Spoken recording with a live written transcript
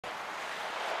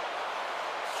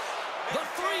The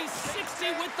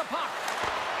 360 with the puck.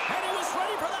 And he was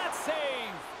ready for that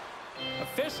save.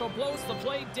 Official blows the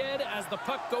play dead as the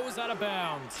puck goes out of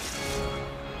bounds.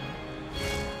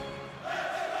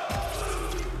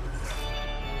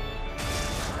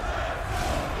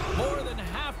 More than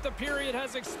half the period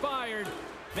has expired.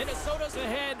 Minnesota's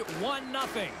ahead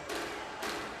 1-0.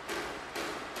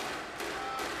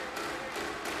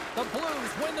 The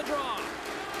Blues win the draw.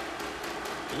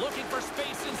 Looking for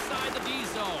space inside the D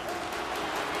zone.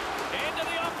 Into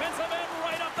the offensive end,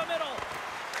 right up the middle.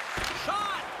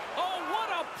 Shot! Oh, what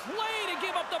a play to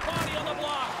give up the body on the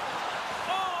block.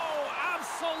 Oh,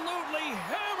 absolutely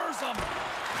hammers them.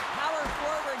 Power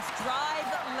forwards drive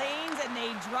lanes and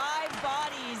they drive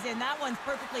bodies, and that one's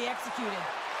perfectly executed.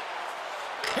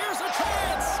 Here's a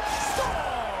chance.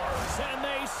 Scores! And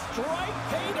they strike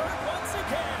pay dirt once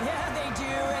again. Yeah, they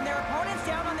do. And their opponents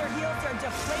down on their heels are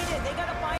deflated. They got to find